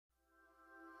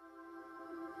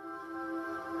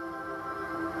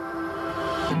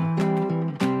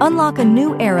Unlock a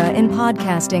new era in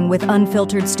podcasting with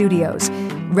Unfiltered Studios.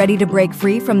 Ready to break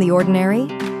free from the ordinary?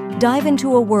 Dive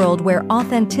into a world where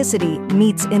authenticity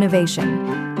meets innovation.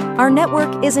 Our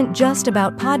network isn't just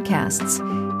about podcasts.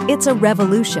 It's a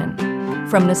revolution.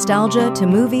 From nostalgia to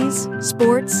movies,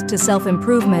 sports to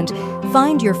self-improvement,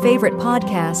 find your favorite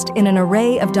podcast in an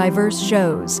array of diverse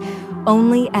shows,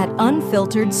 only at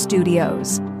Unfiltered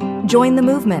Studios. Join the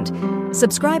movement.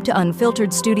 Subscribe to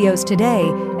Unfiltered Studios today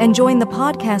and join the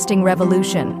podcasting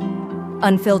revolution.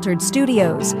 Unfiltered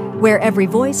Studios, where every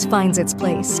voice finds its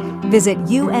place. Visit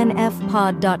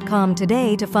unfpod.com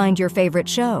today to find your favorite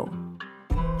show.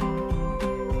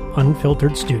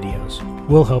 Unfiltered Studios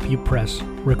will help you press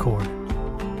record.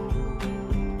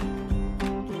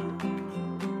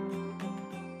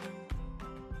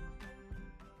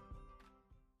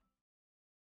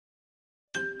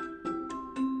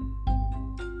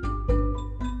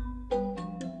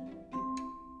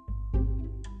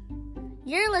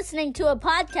 You're listening to a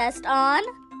podcast on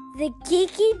the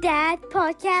Geeky Dad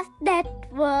Podcast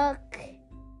Network.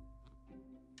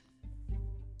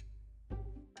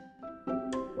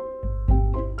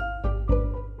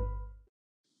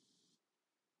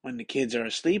 When the kids are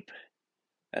asleep,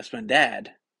 that's when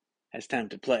Dad has time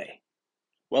to play.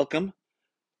 Welcome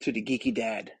to the Geeky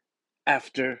Dad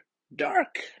After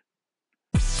Dark.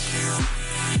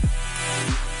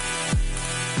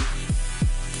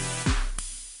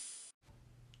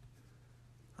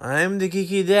 I'm the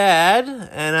Geeky Dad,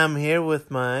 and I'm here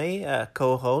with my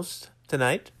co-host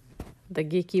tonight. The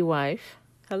Geeky Wife.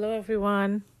 Hello,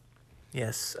 everyone.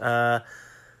 Yes,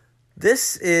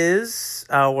 this is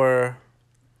our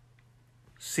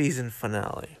season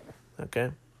finale,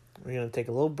 okay? We're going to take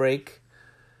a little break,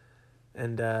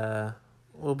 and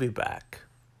we'll be back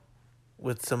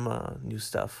with some new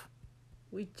stuff.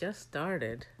 We just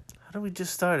started. How did we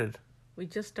just started? We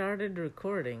just started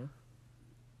recording.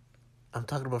 I'm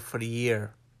talking about for the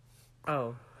year.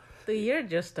 Oh, the year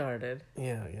just started.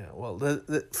 Yeah. Well,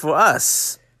 for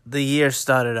us, the year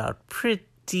started out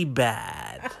pretty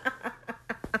bad.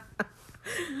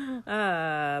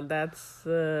 That's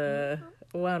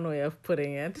one way of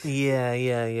putting it.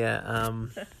 Yeah.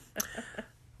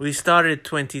 We started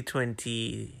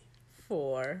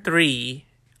 2023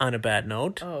 on a bad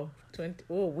note. Oh,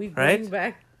 we going Right?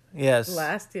 back Yes.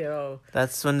 last year. Oh,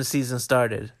 That's when the season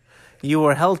started. You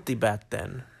were healthy back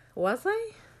then. was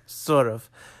I? Sort of.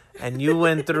 And you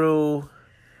went through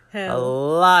a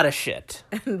Hell lot of shit.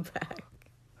 and back.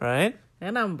 Right?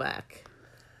 And I'm back.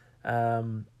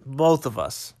 Both of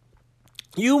us.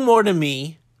 You more than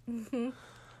me. Mm-hmm.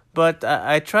 But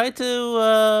I tried to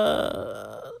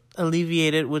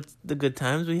alleviate it with the good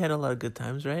times. We had a lot of good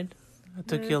times, right? I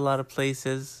took you a lot of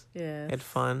places. Yes. Had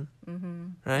fun.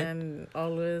 Right? And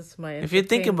always my If you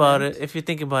think about it,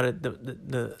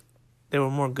 entertainment. there were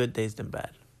more good days than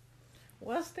bad.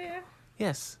 Was there?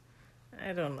 Yes.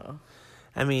 I don't know.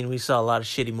 I mean, we saw a lot of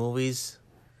shitty movies.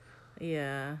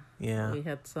 Yeah. Yeah. We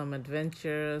had some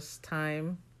adventurous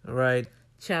time, Right.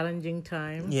 challenging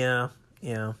time, Yeah.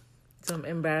 some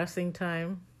embarrassing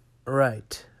time.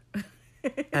 Right.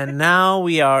 And now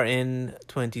we are in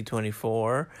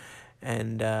 2024,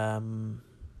 and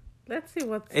Let's see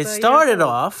what's it started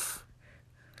off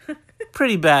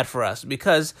pretty bad for us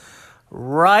because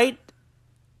right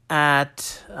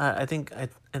at I think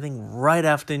right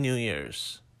after New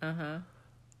Year's,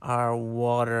 our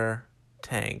water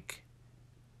tank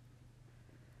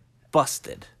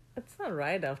busted. It's not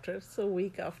right after, it's a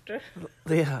week after.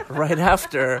 Yeah, right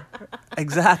after.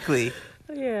 Exactly.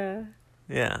 Yeah,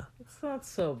 Yeah. it's not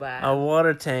so bad. A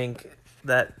water tank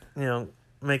that,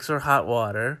 makes our hot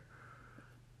water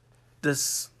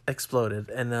just exploded.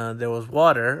 And there was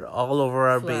water all over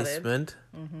our Flooded. basement,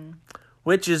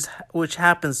 which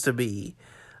happens to be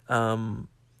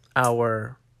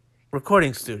our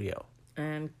recording studio.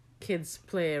 And kids'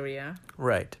 play area.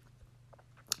 Right.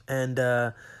 And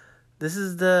this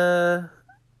is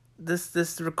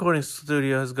this recording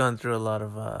studio has gone through a lot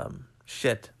of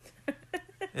shit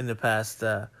in the past.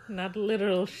 Not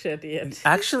literal shit yet.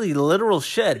 Actually, literal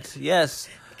shit. Yes.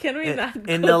 Can we not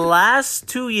In go the last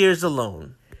 2 years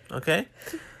alone, okay,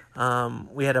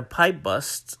 we had a pipe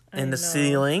bust in the know.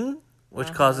 ceiling,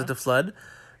 which caused it to flood.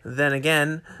 Then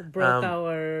again, broke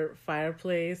our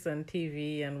fireplace and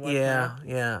TV and whatnot.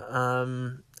 yeah.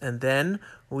 And then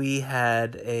we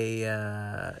had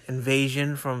a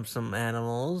invasion from some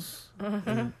animals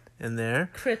in there.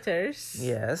 Critters.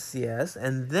 Yes.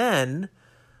 And then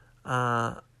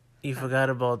you forgot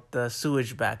about the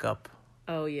sewage backup.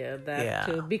 Oh, yeah, that Yeah.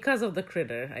 too. Because of the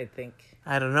critter, I think.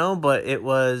 I don't know, but it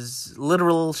was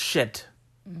literal shit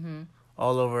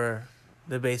all over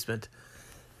the basement.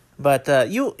 But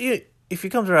you if you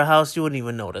come to our house, you wouldn't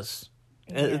even notice.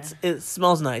 It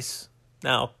smells nice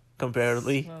now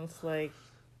comparatively. Smells like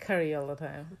curry all the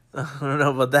time. I don't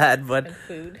know about that, but And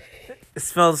food. it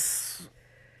smells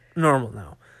normal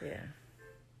now. Yeah.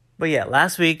 But yeah,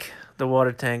 last week the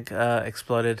water tank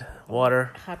exploded.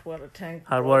 Hot water tank.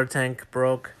 Hot water tank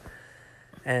broke,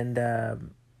 and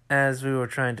as we were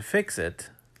trying to fix it,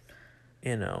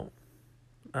 we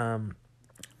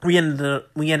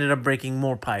ended up breaking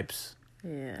more pipes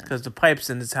Yeah. because the pipes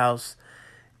in this house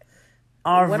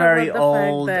are What very about the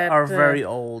fact old. that, Are very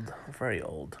old. Very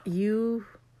old. You,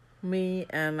 me,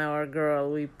 and our girl,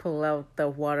 we pull out the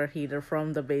water heater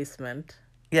from the basement.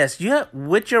 Yes,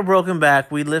 with your broken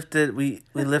back, we lifted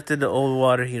the old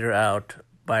water heater out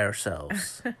by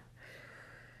ourselves,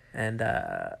 and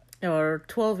Our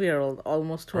 12-year-old,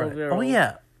 almost 12-year-old.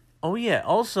 Oh yeah.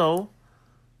 Also,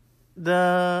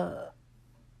 the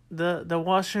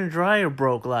washer and dryer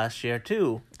broke last year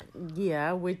too.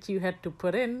 Yeah, which you had to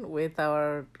put in with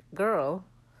our girl.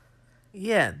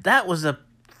 Yeah, that was a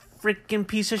freaking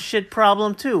piece of shit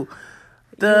problem too.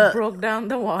 You broke down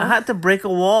the wall. I had to break a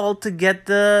wall to get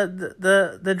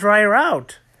the dryer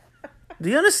out. Do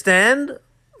you understand?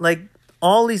 Like,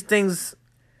 all these things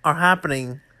are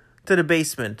happening to the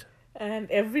basement.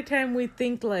 And every time we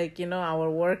think our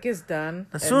work is done.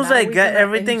 As soon as I get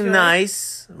everything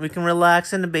nice, we can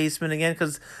relax in the basement again,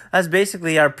 because that's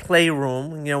basically our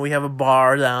playroom. We have a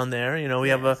bar down there. We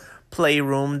have a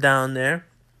playroom down there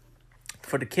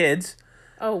for the kids.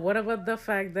 Oh, what about the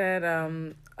fact that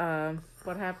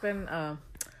what happened?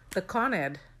 The Con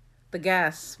Ed, the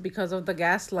gas, because of the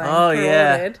gas line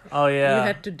corroded. Oh yeah. You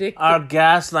had to dig. Our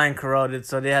gas line corroded,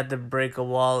 so they had to break a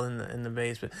wall in the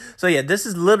basement. So yeah, this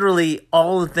is literally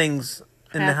all the things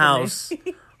in the house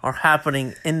are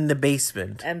happening in the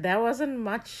basement. And that wasn't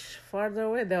much farther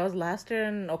away. That was last year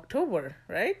in October,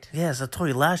 right? Yes, I told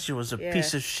you last year was a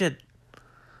piece of shit.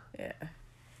 Yeah.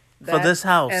 For this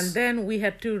house. And then we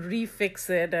had to refix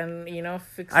it and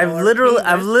fix. I've literally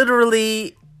had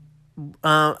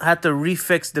to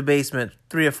refix the basement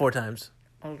 3 or 4 times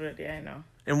already. I know.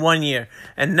 in 1 year,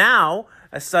 and now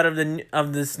at start of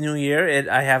this new year,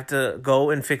 I have to go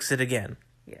and fix it again.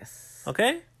 Yes.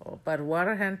 Okay. Oh, but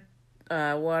water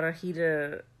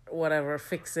heater, whatever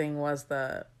fixing was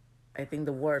I think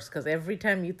the worst, because every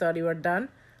time you thought you were done,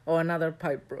 another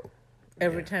pipe broke.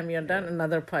 Every time you're done,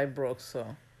 another pipe broke.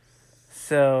 So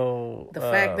the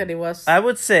fact that it was, I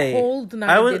would say, cold now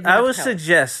I would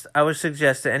suggest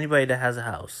to anybody that has a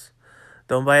house,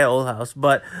 don't buy an old house.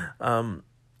 But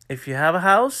if you have a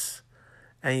house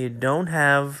and you don't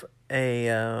have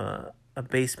a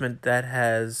basement that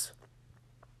has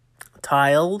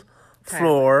tiled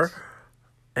floor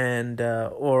and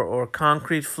or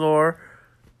concrete floor,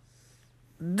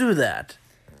 do that.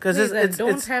 Because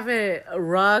don't have a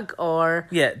rug or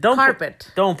don't carpet.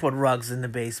 Don't put rugs in the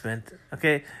basement.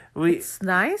 Okay, it's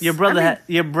nice. Your brother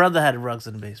had rugs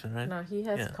in the basement, right? No, he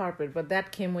has carpet, but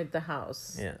that came with the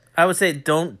house. Yeah, I would say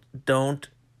don't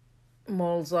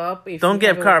molds up. Don't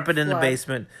get carpet in the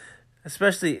basement,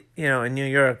 especially in New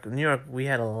York. In New York, we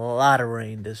had a lot of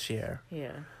rain this year.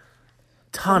 Yeah,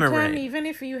 ton of rain. Even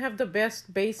if you have the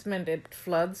best basement, it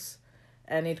floods.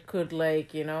 And it could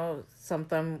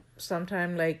sometime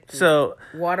so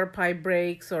water pipe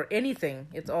breaks or anything.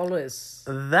 It's always.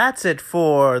 That's it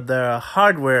for the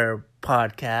hardware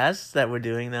podcast that we're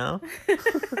doing now.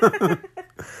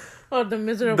 Or the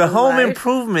miserable The home life.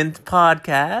 improvement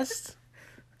podcast.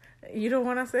 You don't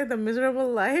want to say the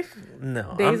miserable life?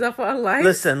 No. Days of our life?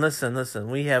 Listen.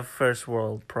 We have first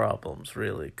world problems,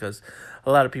 really, because a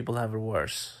lot of people have it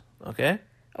worse. Okay?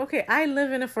 Okay, I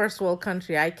live in a first world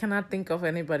country. I cannot think of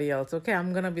anybody else. Okay,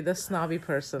 I'm going to be the snobby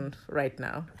person right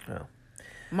now. Oh.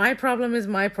 My problem is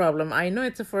my problem. I know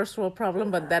it's a first world problem,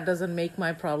 but that doesn't make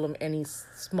my problem any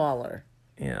smaller.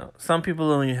 Some people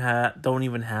don't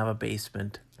even have a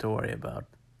basement to worry about.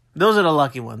 Those are the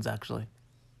lucky ones, actually.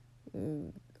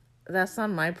 That's not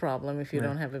my problem if you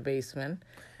don't have a basement.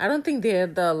 I don't think they're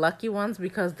the lucky ones,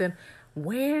 because then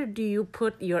where do you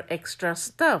put your extra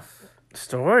stuff?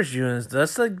 Storage units.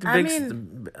 That's like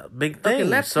the big thing. Okay,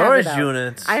 let's storage have it out.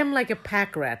 units. I am like a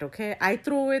pack rat, okay? I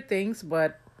throw away things,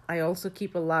 but I also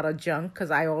keep a lot of junk,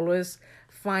 because I always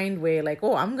find way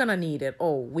I'm going to need it.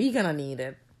 Oh, we going to need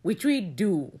it, which we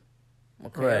do.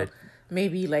 Okay. Right.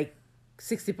 Maybe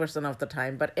 60% of the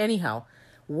time. But anyhow,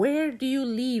 where do you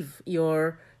leave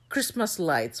your Christmas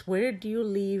lights? Where do you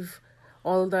leave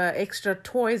all the extra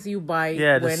toys you buy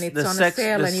when it's on a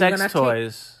sale and you're going to sex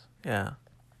toys. Yeah.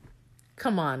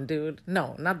 Come on, dude.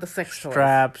 No, not the sex toys.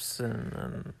 Straps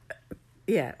and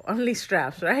Yeah, only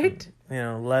straps, right?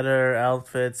 Leather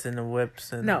outfits and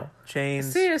whips and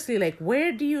chains. Seriously, like,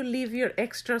 where do you leave your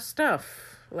extra stuff?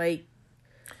 Like,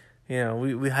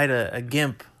 we hide a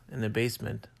gimp in the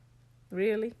basement.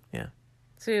 Really? Yeah.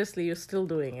 Seriously, you're still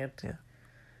doing it? Yeah.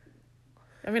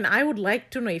 I mean, I would like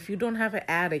to know, if you don't have an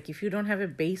attic, if you don't have a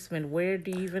basement, where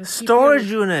do you even keep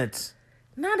storage units?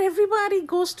 Not everybody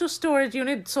goes to storage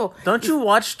unit. So don't you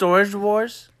watch Storage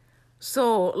Wars?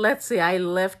 So let's say I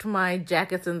left my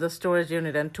jackets in the storage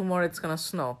unit and tomorrow it's gonna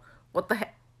snow. What the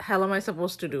hell am I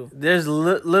supposed to do? There's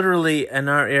literally in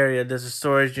our area there's a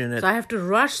storage unit. So I have to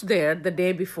rush there the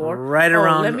day before.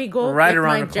 Let me go right get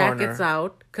around my the corner. jackets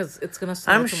out because it's gonna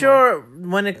snow. I'm sure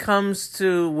when it comes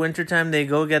to wintertime, they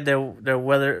go get their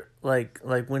weather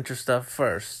like winter stuff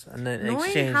first and then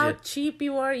exchange it. Knowing how cheap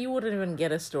you are, you wouldn't even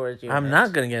get a storage unit. I'm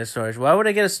not gonna get a storage. Why would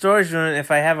I get a storage unit if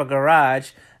I have a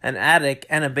garage, an attic,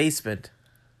 and a basement?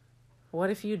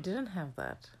 What if you didn't have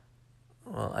that?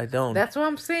 Well, I don't. That's what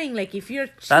I'm saying. Like, if you're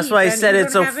cheap, that's why I said you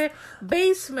don't have a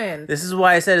basement. This is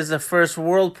why I said it's a first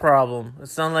world problem.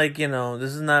 It's not like,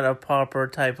 this is not a pauper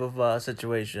type of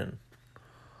situation.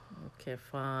 Okay,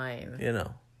 fine.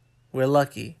 We're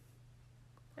lucky.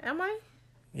 Am I?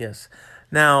 Yes.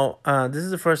 Now, this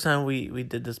is the first time we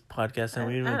did this podcast, and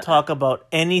we didn't even talk about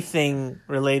anything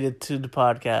related to the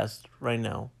podcast right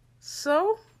now.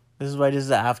 So? This is why this is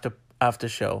the after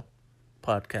show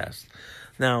podcast.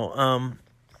 Now,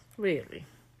 Really?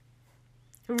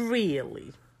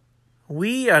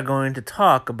 We are going to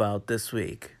talk about this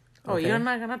week. Oh, you're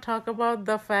not going to talk about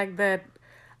the fact that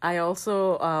I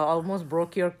also almost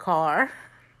broke your car?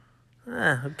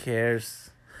 Who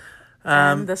cares?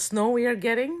 And the snow we are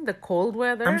getting, the cold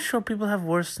weather. I'm sure people have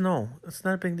worse snow. It's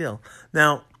not a big deal.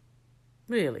 Now,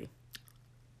 really?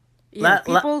 Yeah,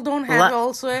 people don't have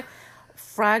also a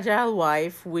fragile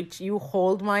wife, which you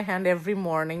hold my hand every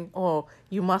morning. Oh,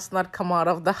 you must not come out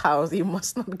of the house. You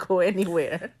must not go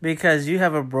anywhere. Because you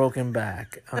have a broken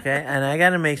back, okay? And I got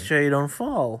to make sure you don't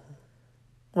fall.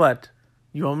 What?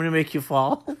 You want me to make you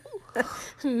fall?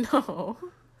 No.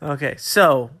 Okay,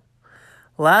 so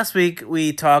last week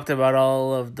we talked about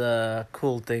all of the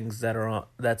cool things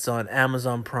that's on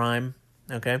Amazon Prime,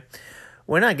 okay?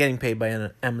 We're not getting paid by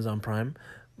Amazon Prime,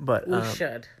 but we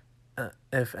should.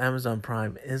 If Amazon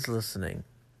Prime is listening,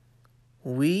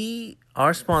 we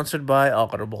are sponsored by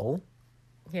Audible.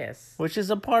 Yes. Which is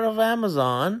a part of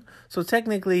Amazon. So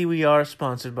technically we are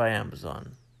sponsored by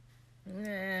Amazon.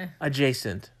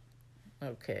 Adjacent.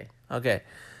 Okay.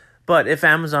 But if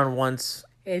Amazon wants...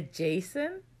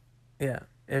 Adjacent? Yeah.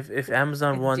 If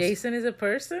Amazon wants... Jason is a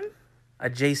person?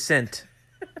 Adjacent.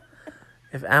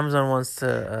 If Amazon wants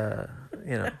to,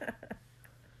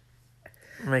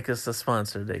 make us a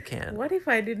sponsor, they can. What if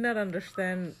I did not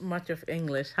understand much of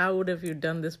English? How would have you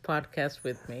done this podcast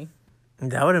with me?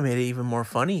 That would have made it even more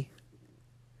funny.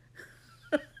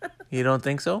 You don't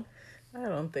think so? I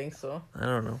don't think so. I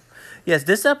don't know. Yes,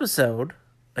 this episode,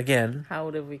 again... How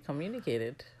would have we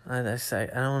communicated? I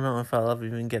don't know if I'll ever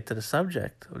even get to the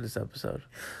subject of this episode.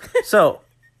 So...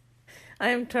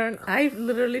 I've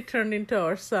literally turned into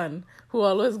our son, who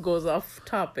always goes off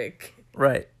topic.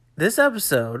 Right. This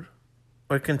episode...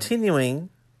 We're continuing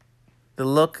the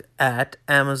look at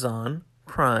Amazon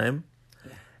Prime,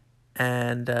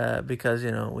 and because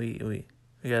we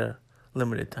got a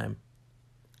limited time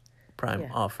Prime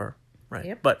offer, right?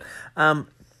 Yep. But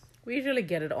we usually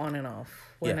get it on and off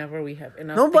whenever we have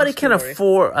enough. Nobody can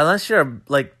afford, unless you're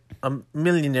like a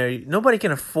millionaire. Nobody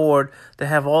can afford to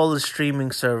have all the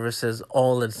streaming services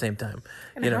all at the same time.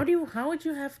 And how would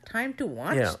you have time to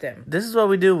watch them? This is what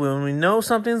we do when we know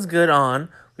something's good on.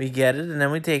 We get it, and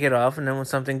then we take it off, and then when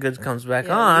something good comes back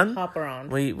on, we hop around.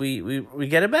 We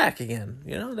get it back again.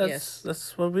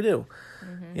 That's what we do.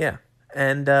 Mm-hmm. Yeah,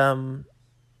 and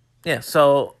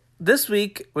so this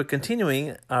week we're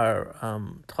continuing our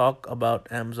talk about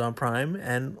Amazon Prime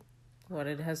and what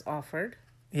it has offered.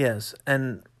 Yes,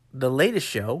 and the latest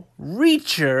show,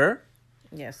 Reacher.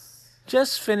 Yes,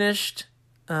 just finished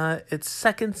its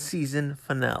second season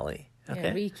finale. Okay,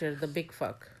 yeah, Reacher, the big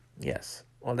fuck. Yes.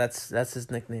 Well, that's his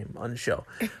nickname on the show.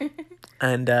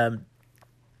 And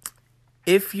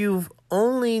if you've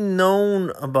only known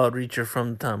about Reacher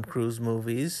from Tom Cruise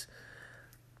movies,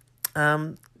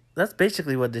 that's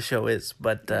basically what the show is.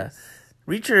 But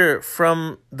Reacher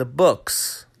from the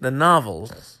books, the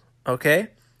novels, okay?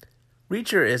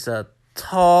 Reacher is a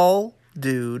tall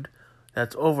dude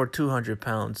that's over 200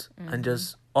 pounds and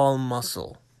just all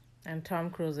muscle. And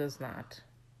Tom Cruise is not.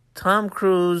 Tom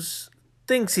Cruise...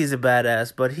 thinks he's a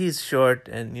badass, but he's short,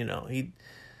 and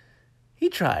he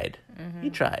tried. Mm-hmm. He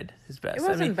tried his best. It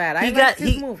wasn't bad. I liked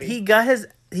his movie. He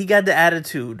got the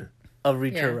attitude. of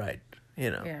Reacher Wright.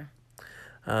 Yeah.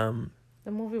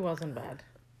 The movie wasn't bad.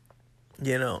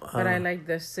 But I like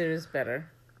this series better.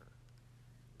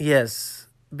 Yes,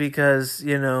 because,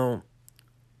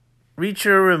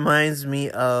 Reacher reminds me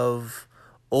of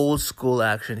old school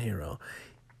action hero.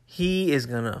 He is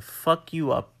going to fuck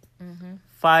you up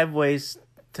 5 ways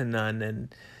to none,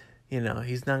 and,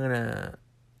 he's not going to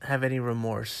have any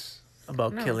remorse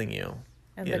about killing you.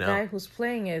 And the guy who's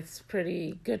playing it's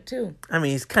pretty good, too. I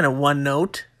mean, he's kind of one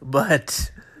note,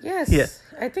 but... Yes. Yeah.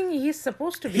 I think he's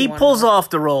supposed to be He pulls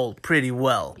off the role pretty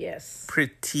well. Yes.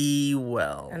 Pretty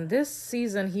well. And this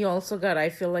season, he also got, I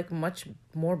feel like, much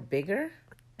more bigger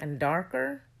and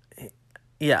darker.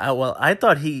 Yeah, well, I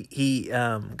thought he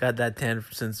got that tan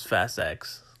since Fast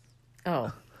X.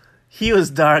 Oh. He was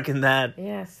dark in that.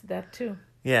 Yes, that too.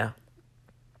 Yeah.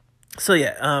 So,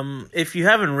 if you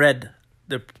haven't read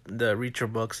the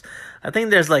Reacher books, I think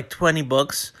there's like 20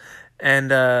 books, and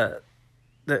the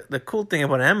cool thing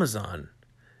about Amazon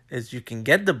is you can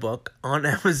get the book on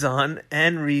Amazon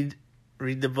and read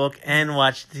the book and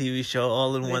watch the TV show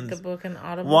all in the book and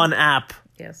Audible. One app.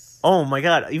 Yes. Oh my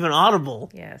God, even Audible.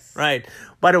 Yes. Right.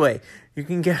 By the way, you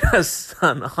can get us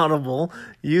on Audible.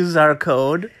 Use our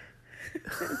code.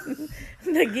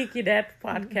 The Geeky Dad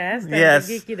podcast. Yes.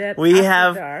 The Geeky Dad we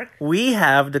have Dark. We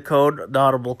have the code, the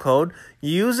Audible code.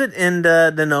 Use it in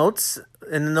the notes.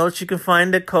 In the notes you can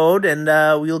find the code, and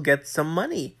we'll get some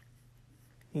money.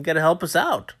 You got to help us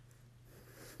out.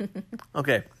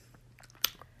 Okay.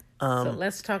 So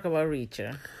let's talk about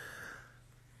Reacher.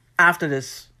 After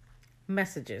this.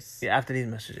 Messages. Yeah, after these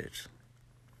messages.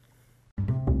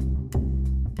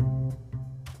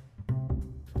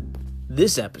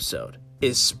 This episode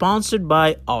is sponsored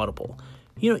by Audible.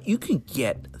 You can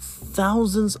get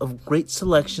thousands of great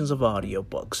selections of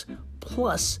audiobooks,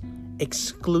 plus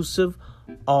exclusive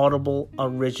Audible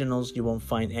originals you won't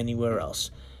find anywhere else.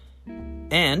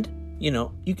 And, you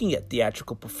can get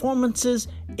theatrical performances,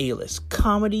 A-list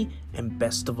comedy, and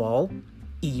best of all,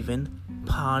 even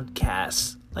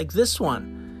podcasts like this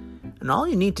one. And all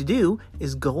you need to do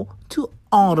is go to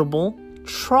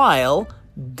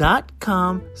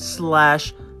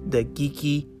audibletrial.com/The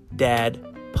Geeky Dad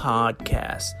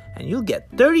Podcast, and you'll get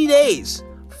 30 days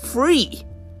free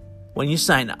when you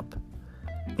sign up.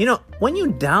 When you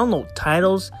download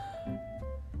titles,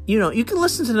 you can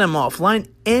listen to them offline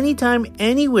anytime,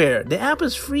 anywhere. The app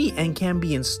is free and can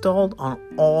be installed on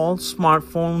all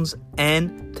smartphones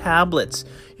and tablets.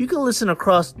 You can listen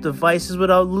across devices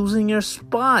without losing your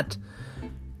spot.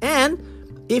 And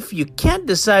if you can't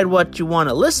decide what you want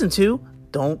to listen to,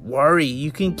 don't worry.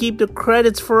 You can keep the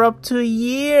credits for up to a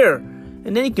year.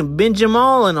 And then you can binge them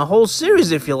all in a whole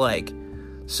series if you like.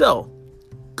 So,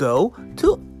 go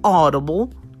to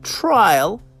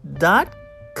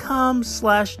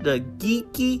audibletrial.com/The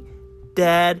Geeky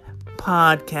Dad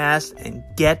Podcast and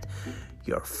get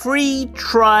your free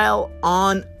trial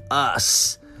on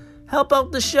us. Help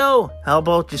out the show, help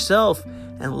out yourself,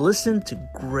 and listen to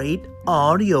great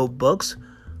audiobooks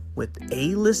with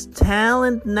A-list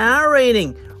talent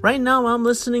narrating. Right now I'm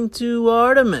listening to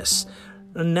Artemis,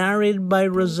 narrated by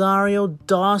Rosario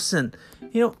Dawson.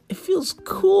 It feels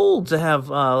cool to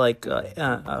have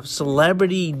a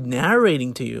celebrity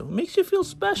narrating to you. It makes you feel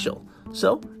special.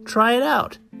 So try it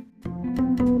out.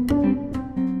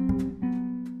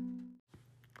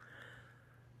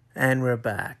 And we're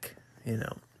back.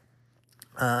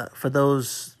 For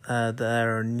those that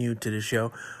are new to the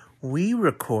show, we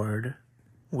record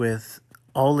with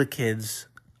all the kids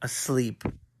asleep.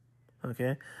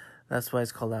 Okay? That's why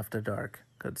it's called After Dark.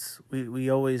 Because we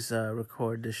always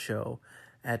record the show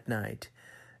at night.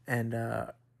 And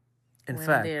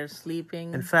when they're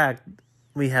sleeping. In fact,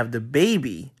 we have the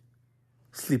baby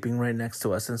sleeping right next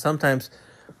to us. And sometimes,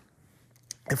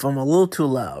 if I'm a little too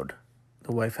loud,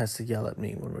 the wife has to yell at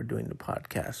me when we're doing the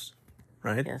podcast.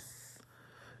 Right? Yes.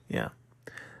 Yeah.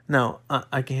 Now,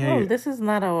 I can hear you. This is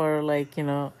not our,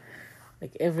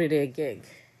 everyday gig.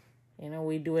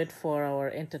 We do it for our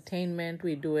entertainment.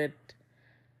 We do it...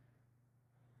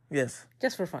 Yes.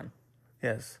 Just for fun.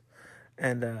 Yes.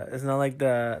 And it's not like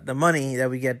the money that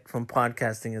we get from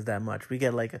podcasting is that much. We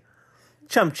get like a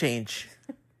chump change.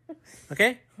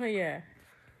 Okay? Oh, yeah.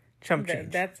 Chump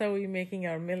change. That's how we're making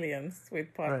our millions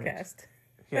with podcast.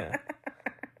 Right. Yeah.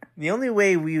 The only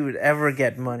way we would ever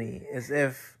get money is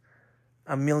if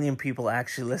 1 million people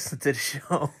actually listen to the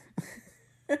show.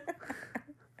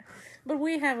 But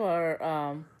we have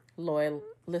our loyal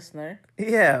listener.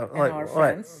 Yeah. And our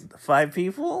friends. What, 5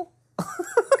 people?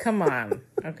 Come on.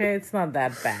 Okay, it's not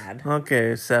that bad.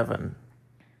 Okay, 7.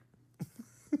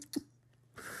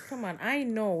 Come come on. I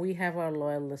know we have our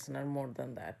loyal listener more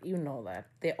than that. You know that.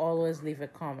 They always leave a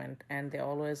comment and they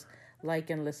always like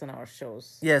and listen to our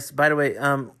shows. Yes, by the way,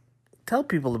 tell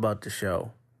people about the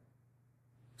show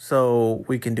so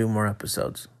we can do more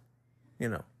episodes. You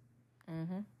know.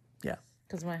 Mm-hmm. Yeah.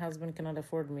 Because my husband cannot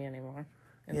afford me anymore.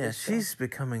 Yeah, she's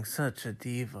becoming such a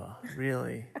diva,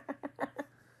 really.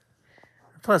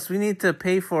 Plus, we need to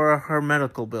pay for her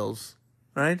medical bills,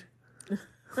 right?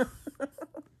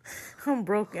 I'm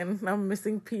broken. I'm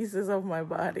missing pieces of my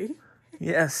body.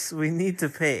 Yes, we need to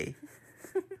pay.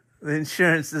 The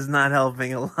insurance is not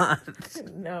helping a lot.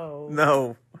 No.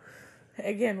 No.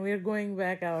 Again, we're going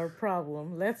back our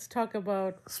problem. Let's talk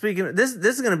about... Speaking of, this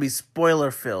is going to be spoiler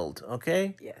filled,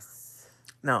 okay? Yes.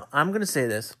 Now, I'm going to say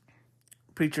this.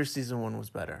 Preacher season 1 was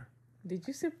better. Did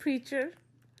you say Preacher?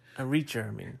 Reacher,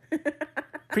 I mean.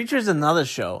 Preacher's another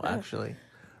show, actually.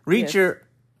 Reacher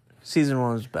season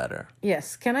 1 was better.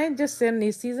 Yes. Can I just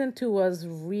say season 2 was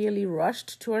really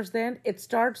rushed towards the end? It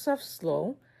starts off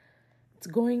slow. It's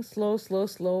going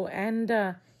slow. And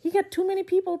he got too many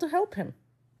people to help him.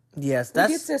 Yes,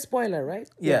 that's... It's a spoiler, right?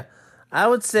 Yeah. I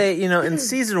would say, in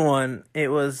season 1, it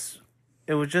was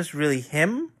just really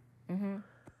him. Mm-hmm.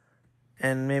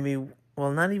 And maybe,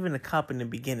 well, not even a cop in the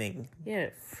beginning. Yeah.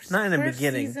 Not in the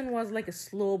beginning. First season was like a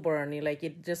slow burn. Like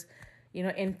it just,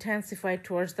 intensified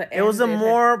towards the end. It was a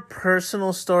more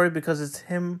personal story because it's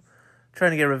him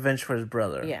trying to get revenge for his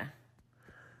brother. Yeah.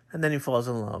 And then he falls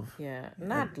in love. Yeah.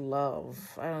 Not love.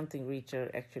 I don't think Reacher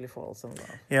actually falls in love.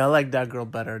 Yeah, I like that girl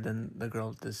better than the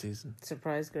girl this season.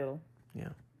 Surprise girl. Yeah.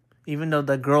 Even though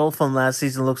the girl from last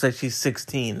season looks like she's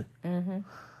 16. Mm-hmm.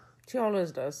 She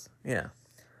always does. Yeah.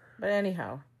 But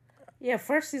anyhow. Yeah,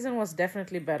 first season was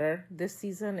definitely better. This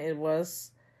season, it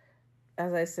was,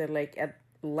 as I said, like at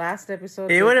last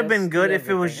episode. It would have been good if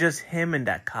it was just him and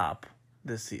that cop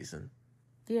this season.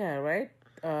 Yeah, right?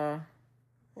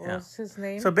 What's his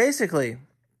name? So basically,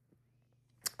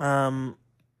 in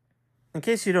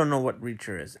case you don't know what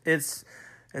Reacher is, it's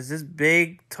this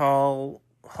big, tall,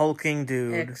 hulking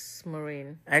dude.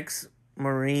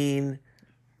 Ex-Marine,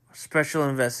 Special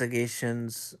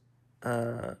Investigations.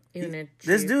 Unit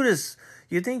this chief. Dude is,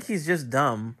 you think he's just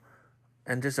dumb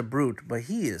and just a brute, but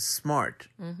he is smart.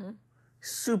 Mm-hmm.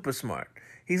 Super smart.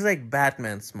 He's like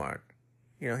Batman smart.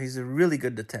 He's a really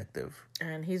good detective.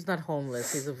 And he's not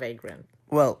homeless. He's a vagrant.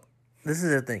 Well, this is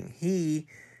the thing. He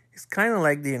is kind of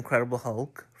like the Incredible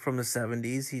Hulk from the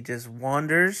 70s. He just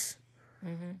wanders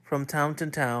from town to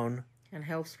town. And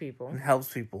helps people.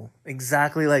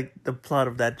 Exactly like the plot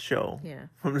of that show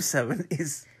from the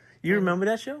 70s. You remember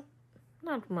that show?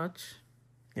 Not much.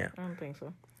 Yeah. I don't think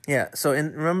so. Yeah. So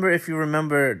if you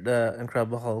remember the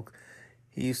Incredible Hulk,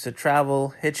 he used to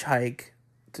travel, hitchhike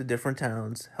to different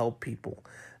towns, help people.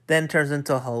 Then turns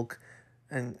into Hulk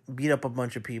and beat up a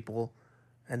bunch of people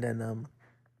and then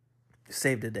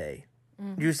save the day.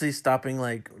 Mm-hmm. Usually stopping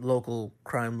like local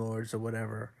crime lords or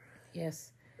whatever.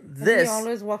 Yes. He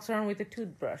always walks around with a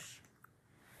toothbrush.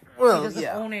 Well, he doesn't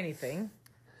own anything.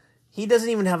 He doesn't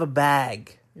even have a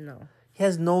bag. No. He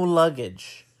has no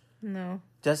luggage. No.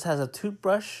 Just has a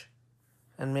toothbrush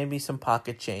and maybe some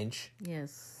pocket change.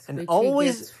 Yes. And which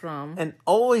always he gets from. And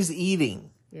always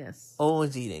eating. Yes.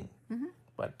 Always eating. Mm-hmm.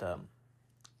 But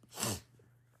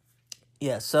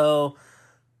yeah, so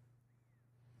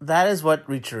that is what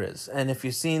Reacher is. And if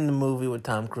you've seen the movie with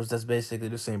Tom Cruise, that's basically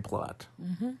the same plot.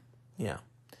 Mm-hmm. Yeah.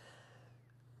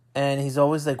 And he's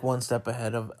always like one step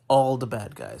ahead of all the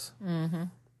bad guys. Mm-hmm.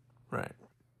 Right.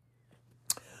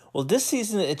 Well, this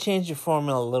season, it changed the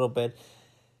formula a little bit.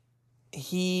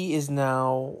 He is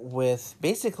now with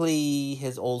basically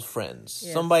his old friends.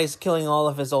 Yes. Somebody's killing all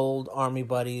of his old army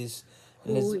buddies.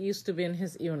 Who used to be in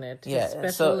his unit. Yeah, his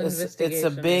special investigation it's a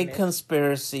big unit.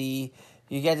 Conspiracy.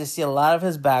 You get to see a lot of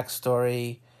his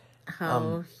backstory.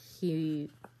 How he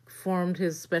formed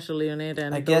his special unit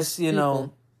and I guess,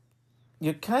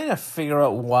 you kind of figure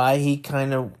out why he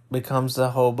kind of becomes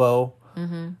a hobo.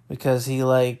 Mm-hmm. Because he,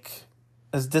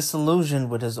 is disillusioned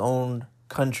with his own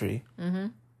country. Mm-hmm.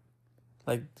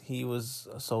 Like, he was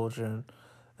a soldier,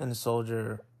 and the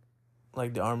soldier,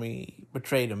 the army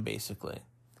betrayed him, basically.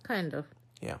 Kind of.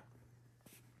 Yeah.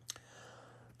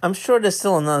 I'm sure there's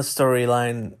still another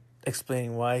storyline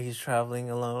explaining why he's traveling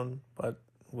alone, but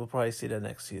we'll probably see that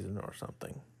next season or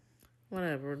something.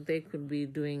 Whatever. They could be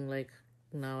doing,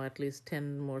 now at least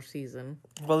 10 more seasons.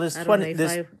 Well, there's 20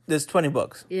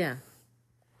 books. Yeah.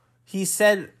 He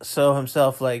said so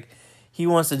himself, he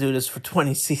wants to do this for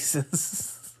 20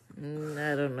 seasons.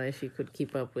 I don't know if he could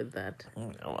keep up with that.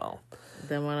 Well.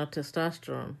 The amount of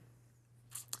testosterone.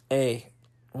 Hey,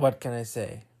 what can I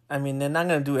say? I mean, they're not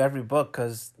going to do every book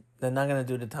because they're not going to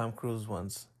do the Tom Cruise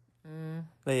ones.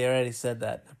 They already said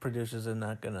that the producers are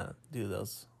not gonna do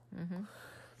those.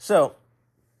 So,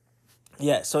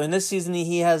 yeah. So in this season,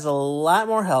 he has a lot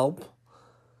more help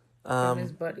from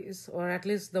his buddies, or at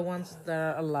least the ones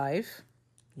that are alive.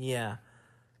 Yeah,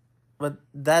 but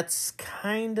that's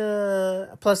kind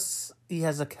of... Plus, he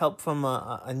has help from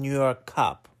a New York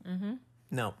cop.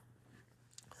 No.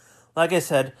 Like I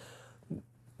said,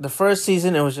 the first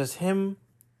season, it was just him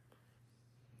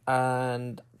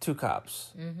and two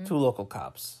cops. Two local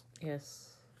cops. Yes.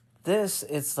 This,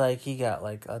 it's like he got,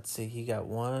 like, let's see, he got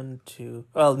 1, 2...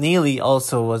 Well, Neely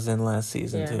also was in last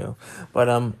season, too.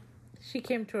 But, she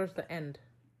came towards the end.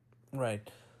 Right.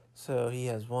 So he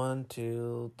has 1,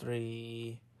 2,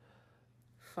 3...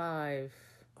 5.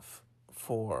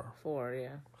 4. 4, yeah.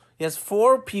 He has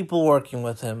 4 people working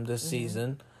with him this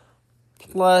season,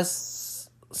 plus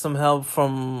some help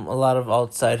from a lot of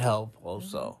outside help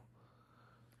also.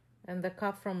 And the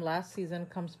cop from last season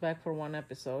comes back for 1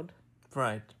 episode.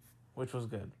 Right, which was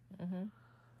good.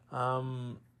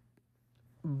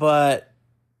 But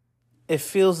it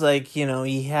feels like,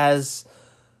 he has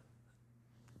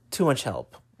too much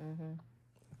help.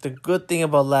 The good thing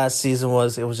about last season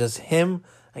was it was just him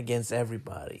against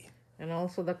everybody. And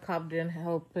also the cop didn't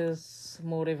help his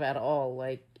motive at all.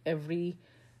 Like, every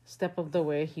step of the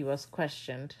way he was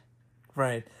questioned.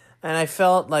 Right. And I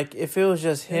felt like if it was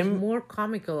just him... more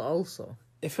comical also.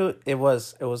 If it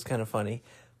was kind of funny.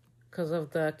 Because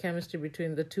of the chemistry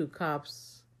between the two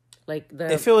cops.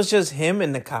 If it was just him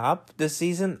and the cop this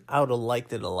season, I would have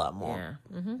liked it a lot more.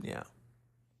 Yeah.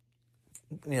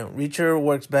 Yeah. Reacher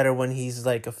works better when he's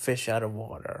like a fish out of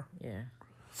water. Yeah.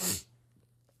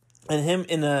 And him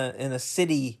in a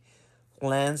city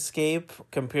landscape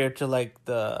compared to like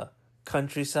the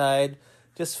countryside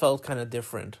just felt kind of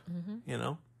different,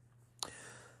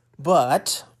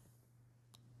 But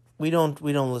we don't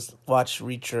watch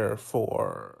Reacher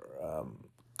for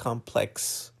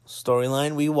complex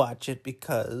storyline. We watch it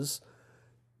because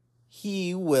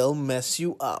he will mess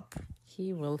you up.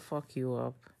 He will fuck you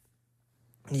up.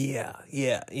 Yeah.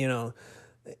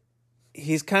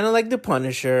 He's kind of like the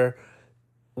Punisher.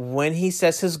 When he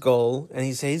sets his goal and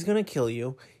he says he's going to kill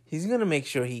you, he's going to make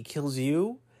sure he kills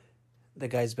you, the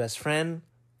guy's best friend.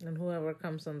 And whoever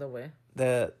comes on the way.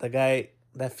 The guy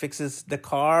that fixes the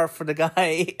car for the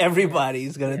guy.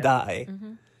 Everybody's going to die.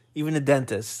 Even the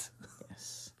dentist.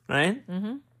 Yes. Right?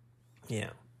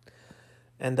 Yeah.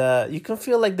 And you can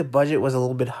feel like the budget was a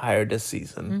little bit higher this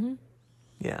season.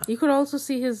 Yeah. You could also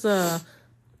see his,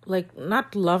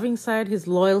 not loving side, his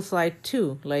loyal side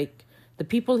too. Like, the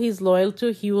people he's loyal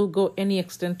to, he will go any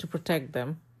extent to protect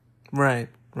them. Right.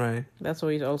 That's what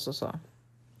we also saw.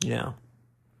 Yeah.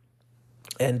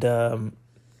 And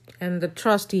the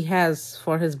trust he has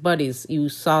for his buddies, you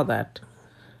saw that.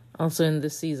 Also in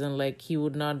this season, like, he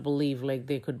would not believe, like,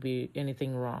 there could be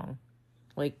anything wrong.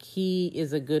 Like, he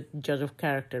is a good judge of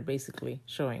character, basically,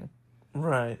 showing.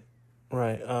 Right.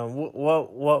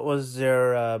 What was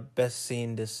their best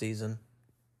scene this season?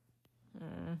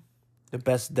 The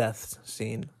best death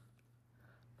scene?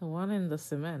 The one in the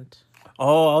cement.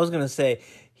 Oh, I was going to say,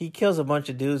 he kills a bunch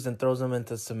of dudes and throws them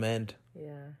into cement.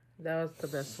 Yeah, that was the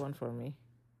best one for me.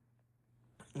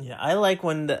 Yeah, I like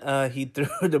when he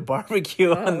threw the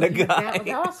barbecue on the guy.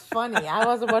 That was funny. I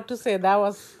was about to say that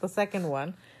was the second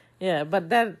one. Yeah, but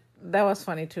that was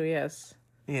funny too, yes.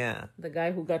 Yeah. The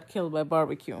guy who got killed by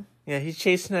barbecue. Yeah, he's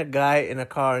chasing a guy in a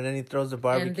car and then he throws the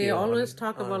barbecue. And they always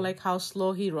talk about like how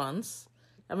slow he runs.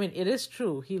 I mean, it is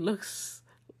true. He looks...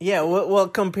 Yeah, well,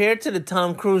 compared to the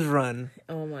Tom Cruise run.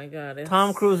 Oh my God.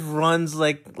 Tom Cruise runs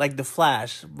like the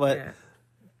Flash, but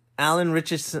Alan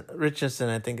Richardson,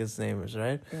 I think his name is,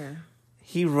 right? Yeah.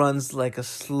 He runs like a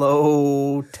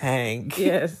slow tank.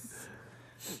 Yes.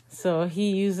 So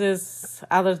he uses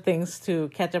other things to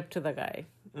catch up to the guy.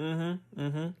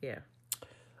 Yeah.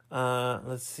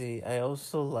 Let's see. I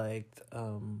also liked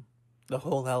the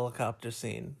whole helicopter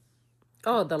scene.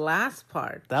 Oh, the last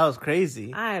part. That was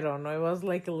crazy. I don't know. It was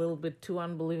like a little bit too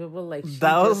unbelievable. Like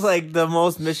was like the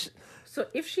most mission. So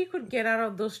if she could get out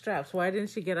of those straps, why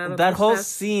didn't she get out of that those whole straps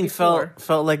scene before?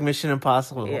 felt like Mission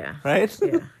Impossible. Yeah. Right?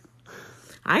 Yeah.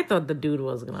 I thought the dude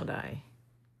was gonna die.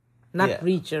 Not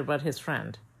Reacher, but his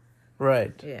friend.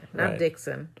 Right. Yeah. Not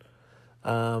Dixon.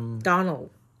 Donald.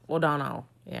 O'Donnell.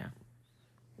 Yeah.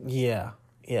 Yeah.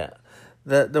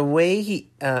 The way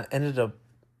he ended up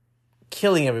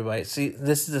killing everybody. See,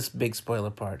 this is this big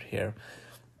spoiler part here.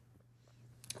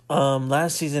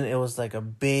 Last season it was like a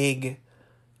big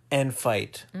end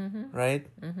fight, right?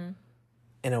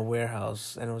 In a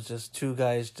warehouse, and it was just two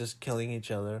guys just killing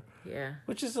each other. Yeah.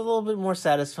 Which is a little bit more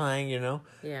satisfying,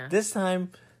 Yeah. This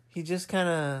time he just kind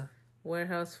of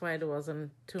Warehouse fight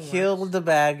wasn't too much. Killed the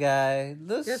bad guy.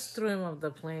 Just threw him off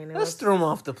the plane. Threw him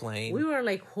off the plane. We were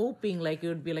like hoping like it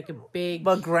would be like a big...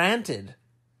 But granted,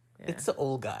 it's the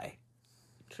old guy.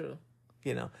 True.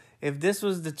 You know, if this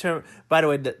was by the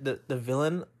way, the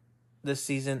villain this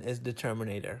season is the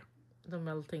Terminator. The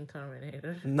melting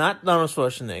Terminator. Not Arnold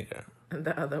Schwarzenegger.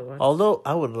 The other one. Although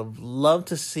I would have loved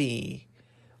to see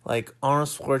like Arnold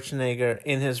Schwarzenegger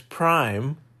in his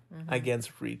prime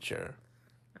against Reacher.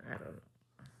 I don't know.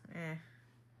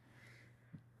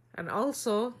 And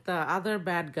also the other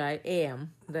bad guy,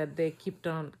 AM, that they kept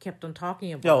on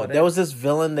talking about. Yo, there was this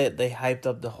villain that they hyped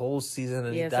up the whole season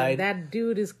and he died. And that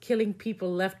dude is killing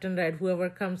people left and right, whoever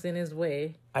comes in his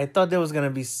way. I thought there was gonna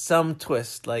be some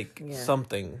twist,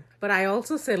 something. But I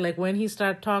also said, like, when he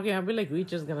started talking, I'd be like,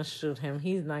 Reacher's gonna shoot him.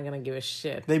 He's not gonna give a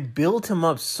shit. They built him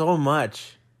up so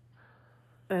much.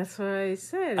 That's what I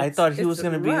said. I thought he was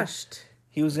gonna rushed.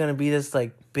 He was gonna be this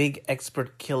like big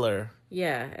expert killer.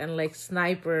 Yeah, and like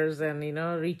snipers and,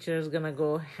 Reacher's gonna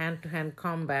go hand-to-hand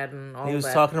combat and all that. He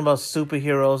was talking about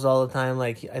superheroes all the time.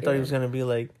 Like, I thought he was gonna be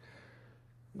like,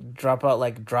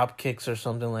 drop kicks or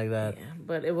something like that. Yeah,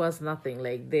 but it was nothing.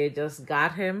 Like, they just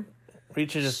got him.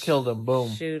 Reacher just killed him. Boom.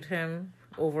 Shoot him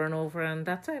over and over, and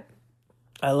that's it.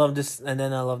 I love this, and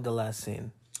then I love the last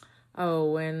scene.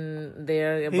 Oh, when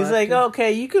they're about He's like,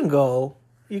 okay, you can go.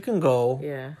 You can go.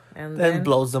 Yeah, and then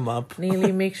blows them up.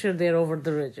 Nearly make sure they're over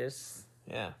the ridges.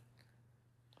 Yeah.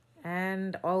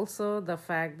 And also the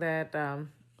fact that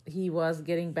he was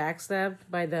getting backstabbed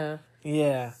by the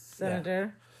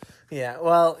senator. Yeah,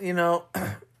 well,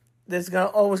 there's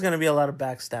always going to be a lot of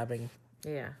backstabbing.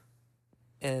 Yeah.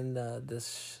 In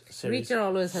this series. Reacher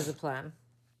always has a plan.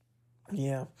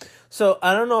 Yeah. So,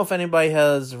 I don't know if anybody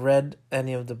has read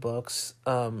any of the books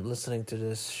listening to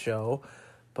this show,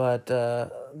 but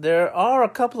there are a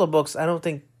couple of books I don't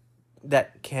think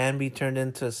that can be turned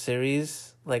into a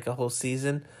series, like a whole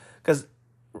season. Because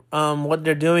what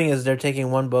they're doing is they're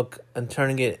taking one book and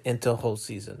turning it into a whole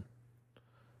season.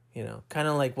 Kind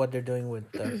of like what they're doing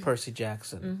with Percy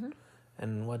Jackson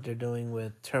and what they're doing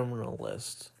with Terminal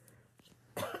List.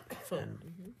 And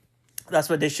that's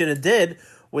what they should have did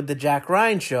with the Jack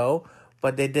Ryan show,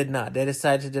 but they did not. They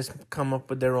decided to just come up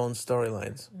with their own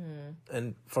storylines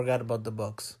and forgot about the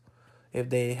books. If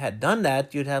they had done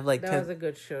that, you'd have like 10... That was a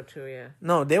good show too, yeah.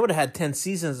 No, they would have had 10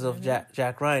 seasons of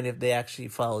Jack Ryan if they actually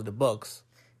followed the books.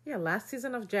 Yeah, last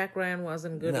season of Jack Ryan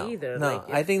wasn't good either. No,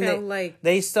 I think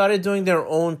they started doing their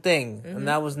own thing, and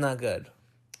that was not good.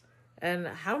 And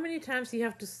how many times you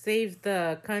have to save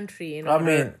the country? I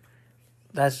mean,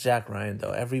 that's Jack Ryan,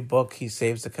 though. Every book, he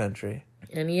saves the country.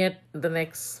 And yet, the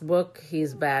next book,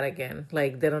 he's bad again.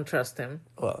 Like, they don't trust him.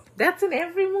 Well, that's in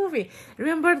every movie.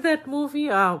 Remember that movie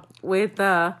with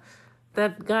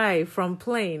that guy from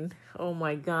Plane? Oh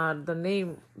my God,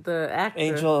 the actor.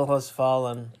 Angel Has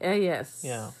Fallen. Yes.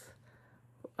 Yeah.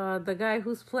 The guy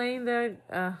who's playing there.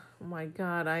 Oh my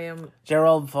God, I am.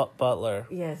 Gerald Butler.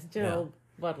 Yes, Gerald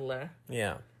Butler.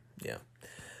 Yeah.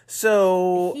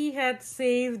 So he had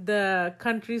saved the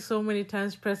country so many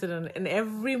times. President in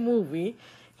every movie,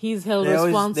 he's held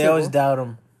responsible. They always doubt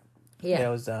him. Yeah. They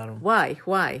always doubt him. Why?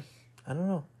 I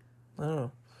don't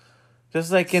know.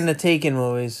 Just like in the Taken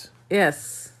movies.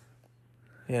 Yes.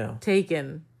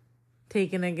 Taken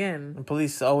again. The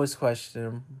police always question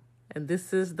him. And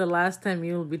this is the last time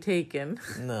you'll be taken.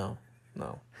 No.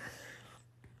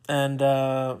 And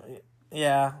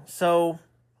so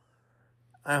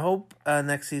I hope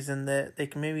next season that they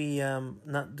can maybe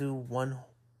not do one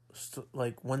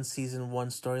season, one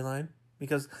storyline,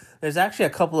 because there's actually a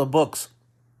couple of books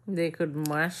they could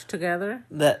mash together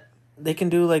that they can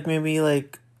do maybe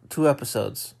 2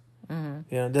 episodes.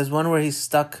 Mm-hmm. There's one where he's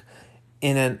stuck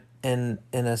in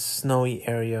a snowy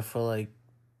area for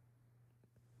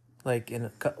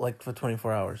for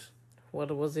 24 hours.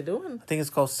 What was he doing? I think it's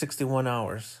called 61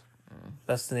 Hours.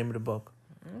 That's the name of the book.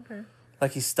 Okay.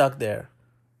 He's stuck there.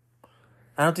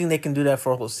 I don't think they can do that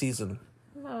for a whole season.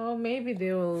 No, maybe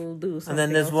they will do something. And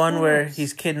then there's one where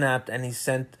he's kidnapped and he's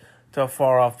sent to a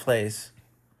far off place.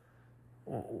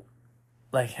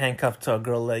 Handcuffed to a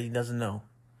girl that he doesn't know.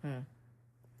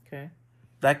 Okay.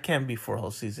 That can't be for a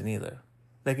whole season either.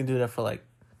 They can do that for a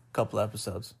couple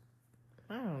episodes.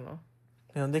 I don't know.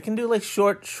 They can do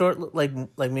short,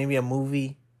 maybe a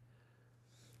movie.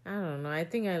 I don't know. I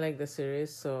think I like the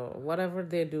series, so whatever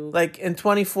they do. In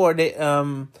 24,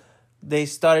 they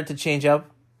started to change up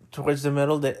towards the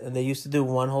middle. They used to do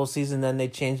one whole season, then they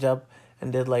changed up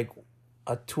and did a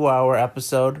 2-hour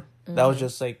episode. Mm-hmm. That was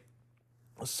just a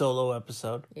solo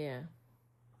episode. Yeah.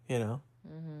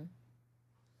 Mm-hmm.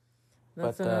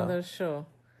 That's another show.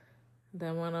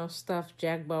 The amount of stuff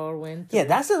Jack Bauer went through. Yeah,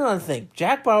 that's another thing.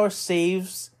 Jack Bauer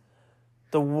saves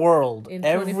the world In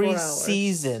 24 every hours.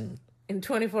 season. In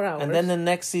 24 hours. And then the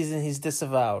next season, he's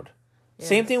disavowed. Yes.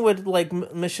 Same thing with, like,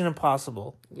 Mission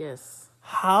Impossible. Yes.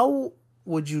 How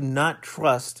would you not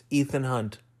trust Ethan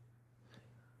Hunt?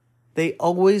 They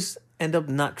always end up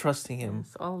not trusting him.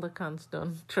 Yes, all the cunts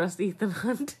don't trust Ethan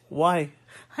Hunt. Why?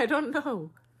 I don't know.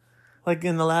 Like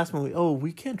in the last movie,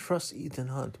 we can't trust Ethan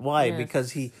Hunt. Why? Yes.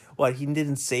 Because he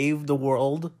didn't save the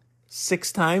world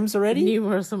 6 times already?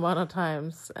 Numerous amount of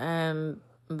times. And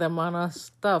the amount of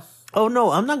stuff. Oh, no,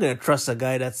 I'm not going to trust a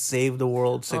guy that saved the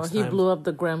world 6 times. He blew up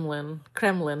the Kremlin.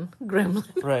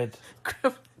 Right.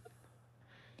 Kremlin.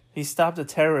 He stopped the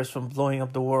terrorists from blowing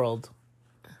up the world.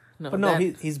 No, But no,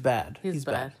 he's bad. He's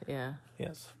bad, yeah.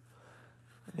 Yes.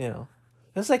 You know,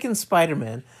 just like in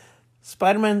Spider-Man.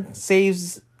 Spider-Man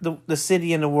saves the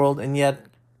city and the world, and yet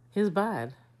He's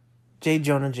bad. J.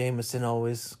 Jonah Jameson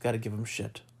always got to give him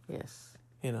shit. Yes.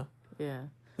 You know? Yeah.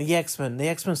 The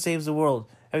X-Men saves the world.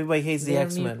 Everybody hates the They're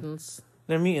X-Men. mutants.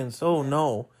 They're mutants. Oh,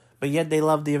 no. But yet they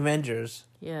love the Avengers.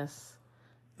 Yes.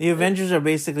 The Avengers are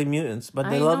basically mutants, but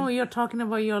I they love... know you're talking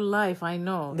about your life. I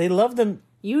know. They love them.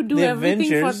 You do the everything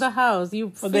for Avengers, the house.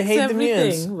 You fix they hate the everything.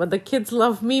 mutants. But the kids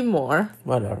love me more.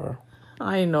 Whatever.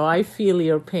 I know. I feel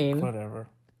your pain. Whatever.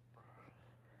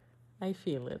 I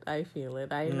feel it.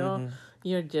 I know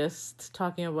you're just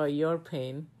talking about your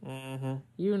pain. Mm-hmm.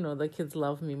 You know the kids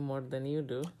love me more than you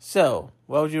do. So,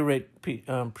 what would you rate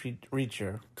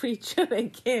Reacher? Preacher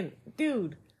again.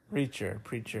 Dude. Preacher.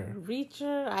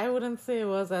 Reacher, I wouldn't say it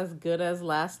was as good as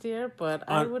last year, but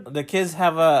I would... The kids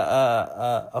have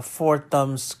a 4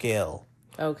 thumbs scale.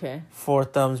 Okay. 4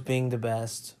 thumbs being the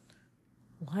best.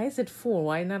 Why is it 4?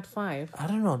 Why not 5? I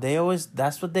don't know.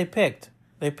 That's what they picked.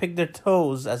 They picked their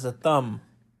toes as a thumb.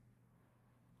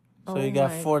 So you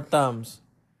got 4 thumbs.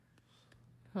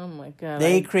 Oh my God.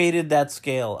 They created that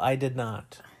scale. I did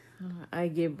not. I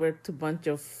gave birth to a bunch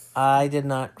of... I did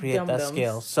not create that Dum-dums.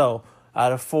 scale. So,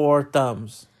 out of 4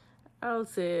 thumbs. I'll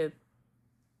say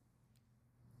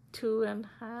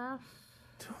 2.5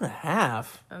 2.5?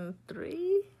 and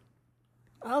 3.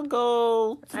 I'll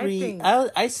go 3.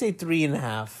 I say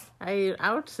 3.5.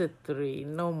 I would say 3,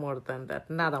 no more than that,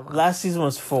 not a much. Last season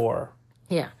was 4.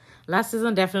 Yeah, last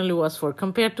season definitely was 4.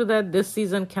 Compared to that, this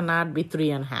season cannot be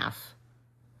 3.5.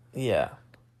 Yeah.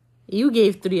 You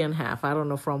gave 3.5. I don't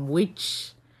know from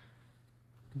which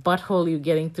butthole you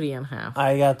getting 3.5.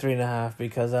 I got 3.5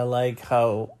 because I like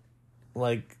how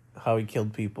he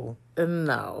killed people.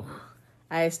 No,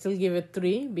 I still give it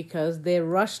 3 because they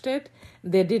rushed it.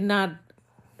 They did not.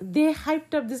 They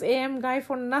hyped up this AM guy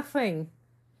for nothing.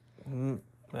 And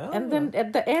then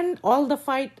at the end, all the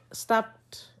fight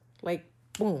stopped. Like,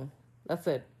 boom. That's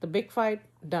it. The big fight,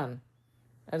 done.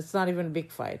 And it's not even a big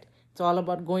fight. It's all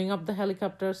about going up the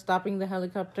helicopter, stopping the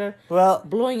helicopter,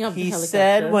 blowing up the helicopter. He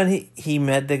said when he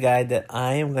met the guy that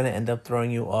I am going to end up throwing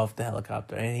you off the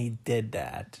helicopter. And he did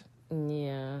that.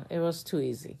 Yeah, it was too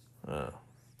easy.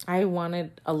 I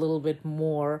wanted a little bit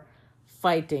more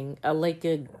fighting.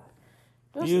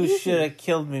 You should have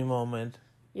killed me moment.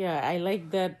 Yeah, I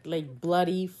like that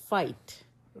bloody fight.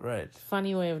 Right.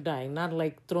 Funny way of dying. Not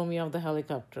like throw me off the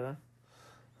helicopter.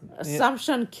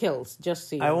 Assumption kills, just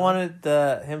so you know. I wanted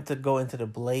him to go into the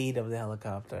blade of the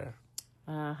helicopter.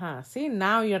 See,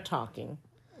 now you're talking.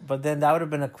 But then that would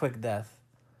have been a quick death.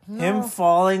 No. Him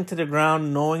falling to the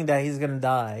ground knowing that he's going to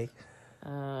die.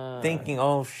 Thinking,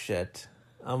 oh shit,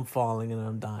 I'm falling and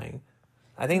I'm dying.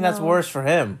 I think that's worse for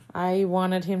him. I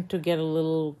wanted him to get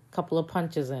a couple of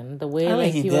punches in. The way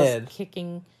he was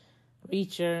kicking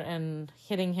Reacher and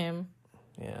hitting him.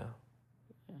 Yeah.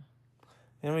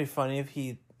 It'd be funny if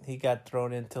he got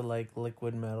thrown into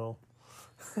liquid metal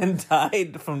and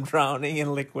died from drowning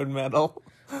in liquid metal.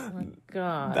 Oh my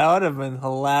God. That would have been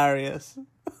hilarious.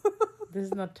 This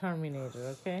is not Terminator,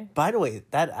 okay? By the way,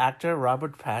 that actor,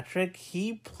 Robert Patrick,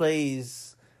 he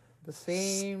plays the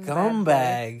same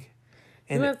scumbag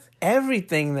in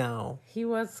everything now. He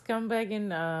was scumbag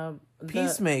in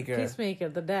Peacemaker. Peacemaker,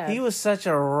 the dad. He was such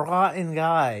a rotten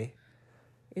guy.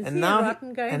 Is he a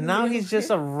rotten guy? And now he's just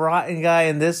a rotten guy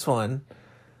in this one.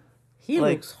 He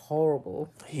looks horrible.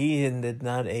 He did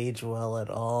not age well at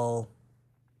all.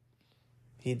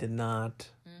 He did not.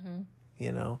 Mm-hmm.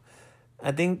 You know.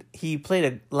 I think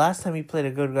last time he played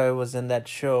a good guy was in that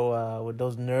show with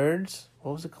those nerds.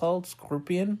 What was it called?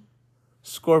 Scorpion.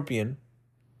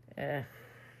 It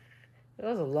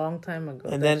was a long time ago.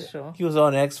 And then show. He was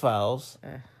on X-Files.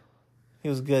 He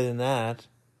was good in that.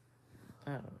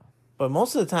 I don't know. But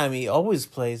most of the time, he always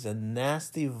plays a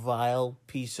nasty, vile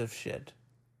piece of shit.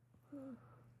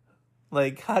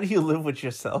 Like, how do you live with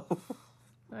yourself?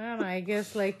 I don't know. I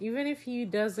guess like even if he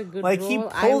does a good Like,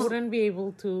 role, I wouldn't be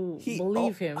able to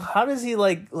believe him. How does he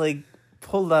like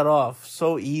pull that off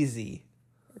so easy?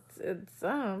 It's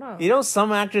I don't know. You know,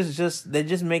 some actors just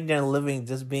make their living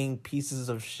just being pieces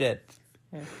of shit.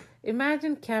 Yeah.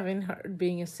 Imagine Kevin Hart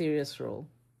being a serious role.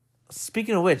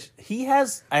 Speaking of which,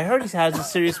 I heard he has a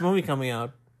serious movie coming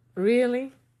out.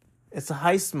 Really? It's a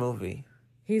heist movie.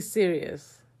 He's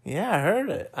serious. Yeah, I heard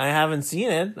it. I haven't seen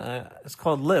it. It's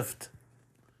called Lift.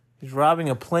 He's robbing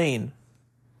a plane.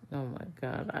 Oh my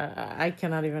God. I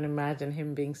cannot even imagine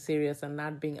him being serious and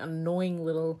not being annoying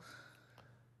little...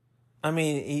 I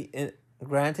mean,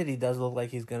 granted, he does look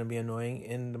like he's going to be annoying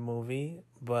in the movie,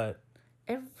 but...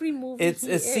 Every movie it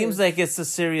seems like it's a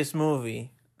serious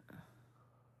movie.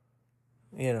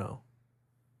 You know.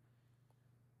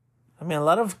 I mean, a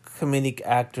lot of comedic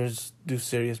actors do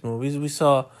serious movies. We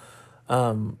saw,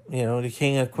 the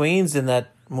King of Queens in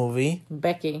that movie.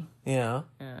 Becky. Yeah.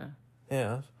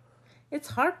 Yeah. It's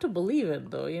hard to believe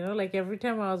it, though. You know, like every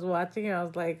time I was watching it, I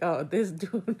was like, oh, this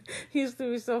dude, he used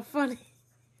to be so funny.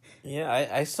 Yeah,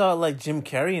 I saw, like, Jim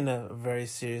Carrey in a very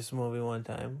serious movie one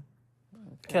time.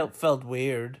 Okay. Felt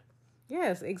weird.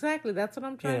 Yes, exactly. That's what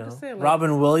I'm trying to say. Like,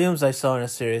 Robin Williams, I saw in a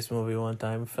serious movie one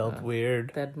time. Felt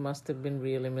weird. That must have been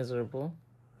really miserable.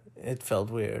 It felt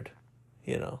weird,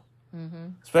 Mm-hmm.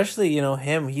 Especially,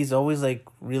 him. He's always, like,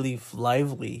 really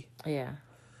lively. Yeah,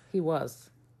 he was.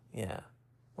 Yeah.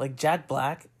 Like Jack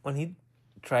Black, when he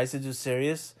tries to do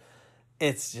serious,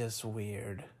 it's just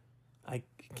weird. I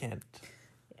can't.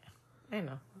 Yeah, I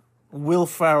know. Will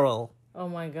Ferrell. Oh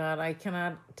my God, I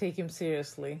cannot take him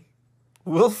seriously.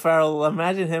 Will Ferrell,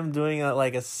 imagine him doing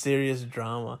a serious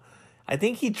drama. I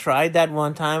think he tried that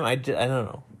one time. I don't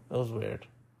know. It was weird.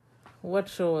 What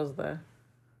show was that?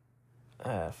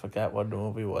 I forgot what the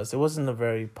movie was. It wasn't a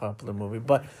very popular movie,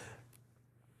 but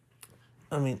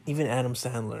I mean, even Adam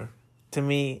Sandler, to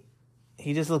me,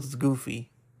 he just looks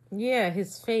goofy. Yeah,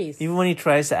 his face. Even when he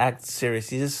tries to act serious,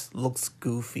 he just looks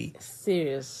goofy.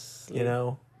 Seriously.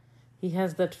 He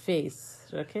has that face,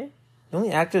 okay? The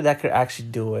only actor that could actually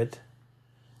do it,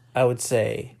 I would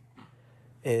say,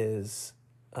 is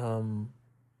Ryan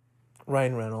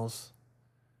Reynolds.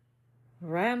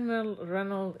 Ryan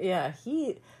Reynolds, yeah,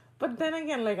 but then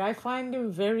again, like, I find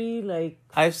him very, like,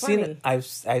 I've funny.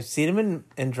 seen him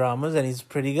in dramas, and he's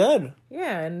pretty good.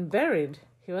 Yeah, and Buried,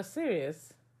 he was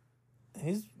serious.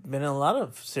 He's been in a lot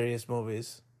of serious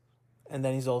movies, and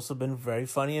then he's also been very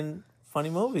funny in funny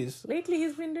movies. Lately,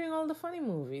 he's been doing all the funny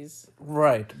movies.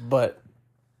 Right, but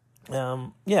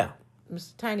yeah,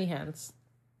 Mr. Tiny Hands.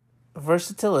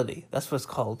 versatility. That's what it's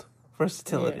called.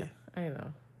 Versatility. Yeah, I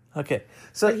know. Okay,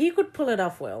 so But he could pull it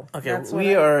off well. okay,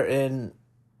 we are in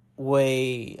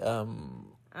way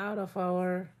out of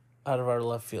our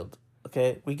left field.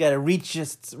 Okay, we gotta reach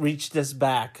this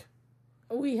back.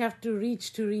 We have to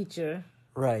reach to Reacher.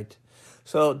 Right.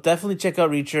 So definitely check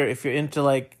out Reacher if you're into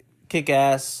like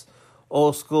kick-ass,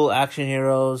 old school action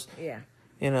heroes. Yeah.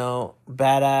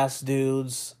 Badass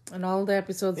dudes. And all the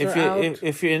episodes are out.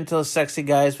 If you're into sexy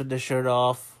guys with the shirt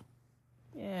off.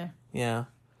 Yeah. Yeah.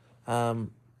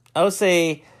 I would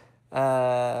say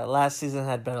last season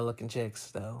had better looking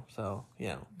chicks though. So,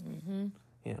 Mm-hmm.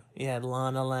 You had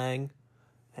Lana Lang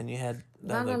and you had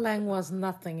Lana Lang was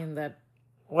nothing in that.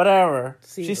 Whatever.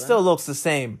 season. She still looks the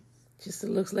same. She still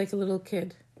looks like a little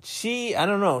kid. I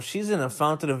don't know. She's in a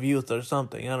Fountain of Youth or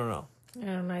something. I don't know. I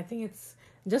don't know. I think it's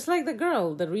just like the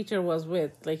girl that Reacher was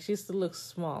with. Like, she still looks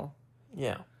small.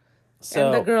 Yeah. So,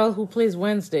 and the girl who plays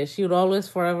Wednesday, she would always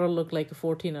forever look like a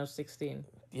 14 or 16.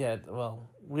 Yeah, well,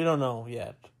 we don't know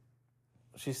yet.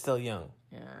 She's still young.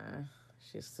 Yeah,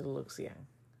 she still looks young.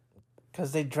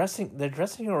 Because they're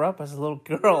dressing her up as a little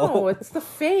girl. No, it's the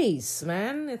face,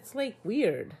 man. It's like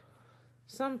weird.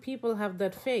 Some people have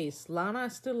that face. Lana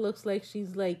still looks like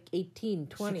she's like 18,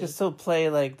 20. She can still play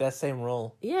like that same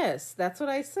role. Yes, that's what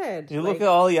I said. You look at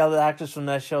all the other actors from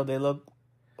that show, they look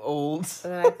old.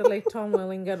 I feel like Tom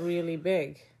Welling got really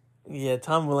big. Yeah,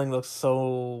 Tom Welling looks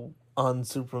so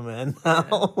un-Superman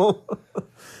now.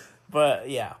 But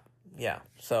yeah.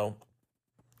 So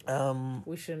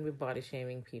we shouldn't be body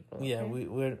shaming people. Okay? Yeah,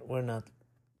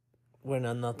 we're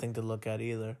not nothing to look at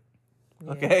either.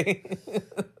 Yeah. Okay?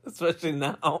 Especially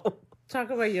now. Talk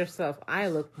about yourself. I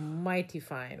look mighty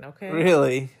fine, okay?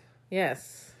 Really?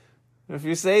 Yes. If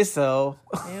you say so.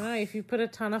 If you put a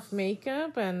ton of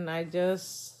makeup and I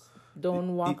just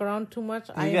don't walk around too much,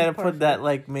 you gotta put that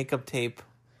like makeup tape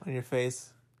on your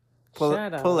face.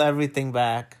 Shut up. Pull everything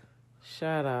back.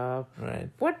 Shut up. Right.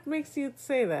 What makes you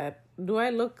say that? Do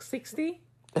I look 60?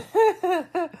 Okay.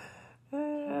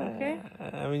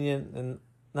 I mean,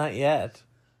 Not yet.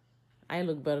 I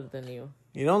look better than you.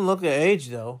 You don't look your age,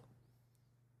 though.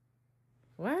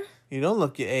 What? You don't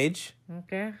look your age.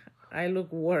 Okay. I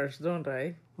look worse, don't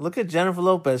I? Look at Jennifer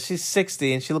Lopez. She's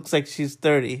 60 and she looks like she's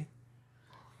 30.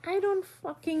 I don't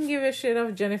fucking give a shit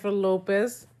of Jennifer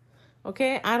Lopez.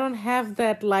 Okay? I don't have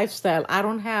that lifestyle. I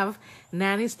don't have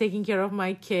nannies taking care of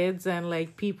my kids and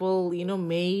like people,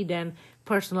 maid and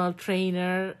personal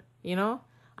trainer,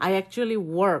 I actually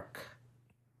work.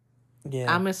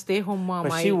 Yeah. I'm a stay-home mom.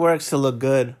 But she works to look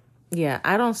good. Yeah,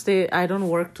 I don't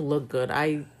work to look good.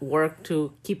 I work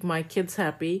to keep my kids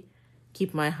happy,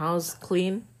 keep my house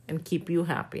clean, and keep you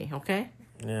happy, okay?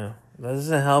 Yeah. That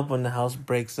doesn't help when the house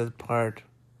breaks apart.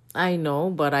 I know,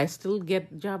 but I still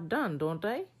get job done, don't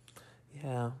I?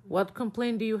 Yeah. What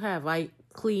complaint do you have? I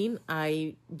clean,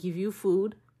 I give you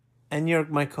food. And you're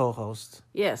my co-host.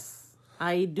 Yes,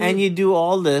 I do. And you do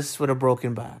all this with a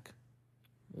broken back.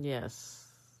 Yes.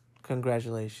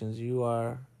 Congratulations. You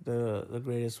are the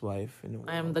greatest wife in the world.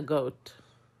 I am the goat.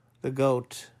 The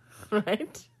goat.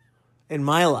 Right? In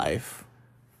my life.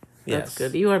 That's Yes.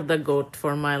 good. You are the goat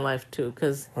for my life too,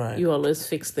 because Right. you always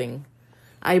fix things.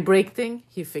 I break things,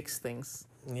 he fix things.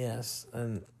 Yes.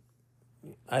 And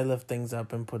I lift things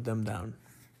up and put them down.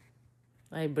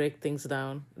 I break things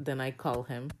down, then I call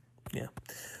him. Yeah.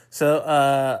 So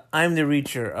I'm the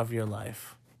reacher of your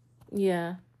life.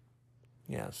 Yeah,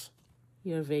 Yes.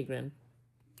 you're vagrant.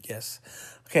 Yes.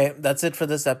 Okay, that's it for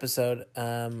this episode.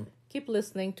 Keep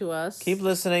listening to us. Keep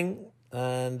listening,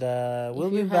 and we'll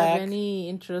if be you back. have any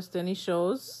interest, any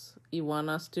shows you want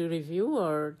us to review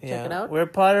or check it out, We're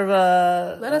part of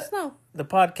let us know. the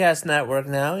podcast network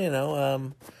now.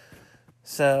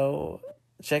 So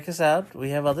check us out. We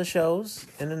have other shows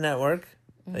in the network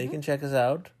that you can check us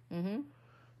out. Mm-hmm.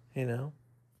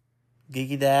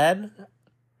 Geeky Dad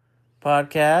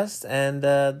podcast and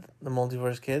the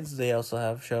Multiverse Kids. They also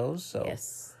have shows, so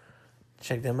Yes.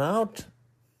 check them out.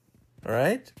 All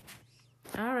right.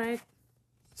 All right.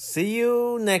 See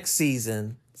you next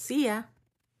season. See ya.